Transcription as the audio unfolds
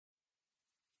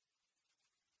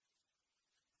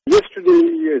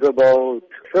at about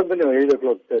 7 or 8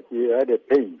 o'clock that he had a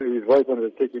pain. His wife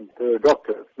wanted to take him to a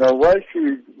doctor. Now, while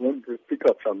she wanted to pick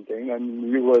up something,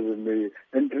 and he was in the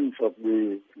entrance of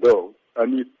the door,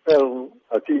 and he fell.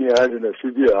 I think he had a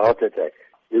severe heart attack.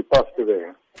 He passed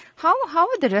away. How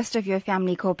are the rest of your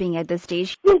family coping at this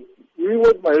stage? Look, he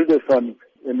was my eldest son,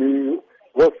 and he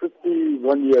was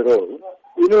 51 years old.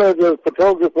 You know, as a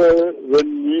photographer,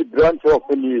 when he branched off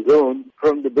on his own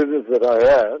from the business that I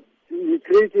have, he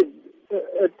created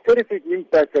a terrific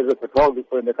impact as a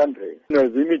photographer in the country. You know,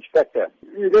 his image factor.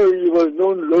 You know, he was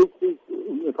known locally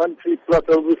in the country, plus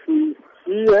overseas.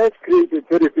 He has created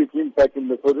terrific impact in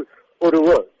the photo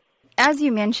world. As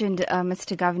you mentioned,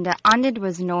 Mr. Govender, Anand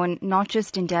was known not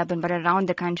just in Durban but around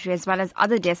the country as well as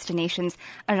other destinations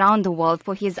around the world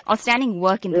for his outstanding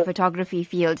work in the photography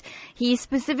field. He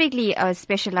specifically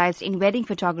specialized in wedding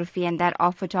photography and that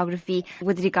of photography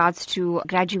with regards to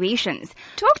graduations.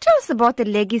 Talk to us about the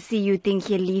legacy you think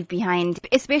he'll leave behind,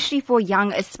 especially for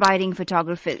young aspiring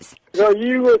photographers. Now,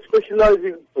 he was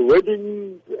specializing in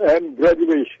weddings and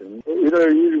graduation. You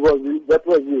know, that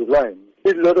was his line.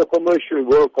 He did a lot of commercial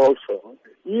work also.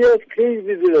 He has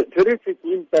created a terrific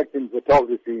impact in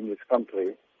photography in this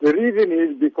country. The reason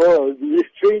is because he is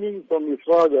training from his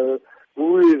father,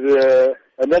 who is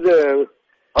another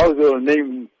household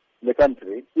name in the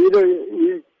country. You know,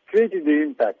 he created the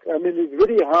impact. I mean, it's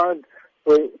very hard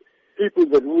for people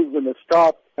that who's going to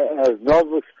start as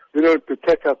novice, you know, to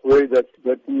catch up way that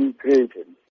he created.